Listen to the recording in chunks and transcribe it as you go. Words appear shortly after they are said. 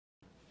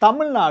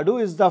Tamil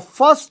Nadu is the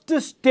first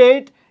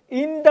state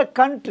in the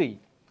country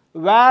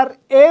where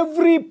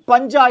every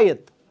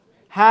Panchayat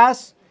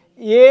has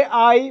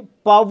AI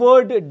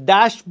powered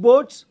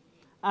dashboards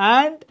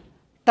and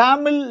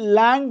Tamil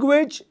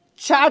language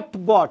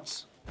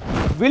chatbots.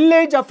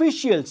 Village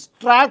officials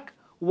track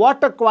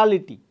water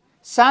quality,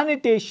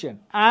 sanitation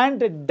and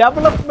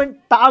development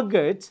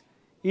targets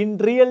in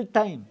real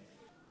time.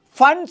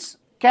 Funds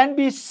can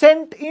be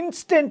sent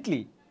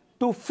instantly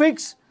to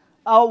fix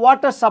a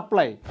water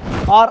supply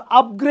or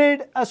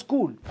upgrade a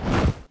school.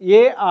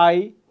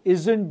 AI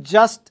isn't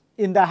just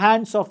in the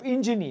hands of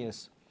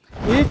engineers.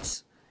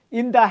 It's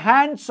in the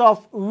hands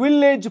of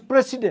village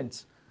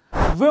presidents,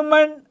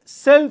 women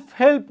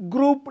self-help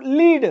group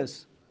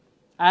leaders,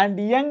 and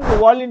young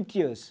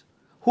volunteers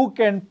who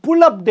can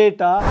pull up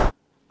data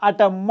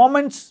at a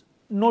moment's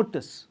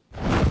notice.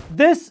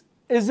 This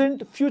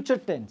isn't future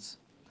tense.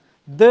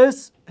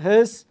 This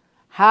is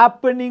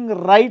happening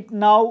right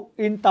now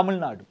in Tamil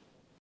Nadu.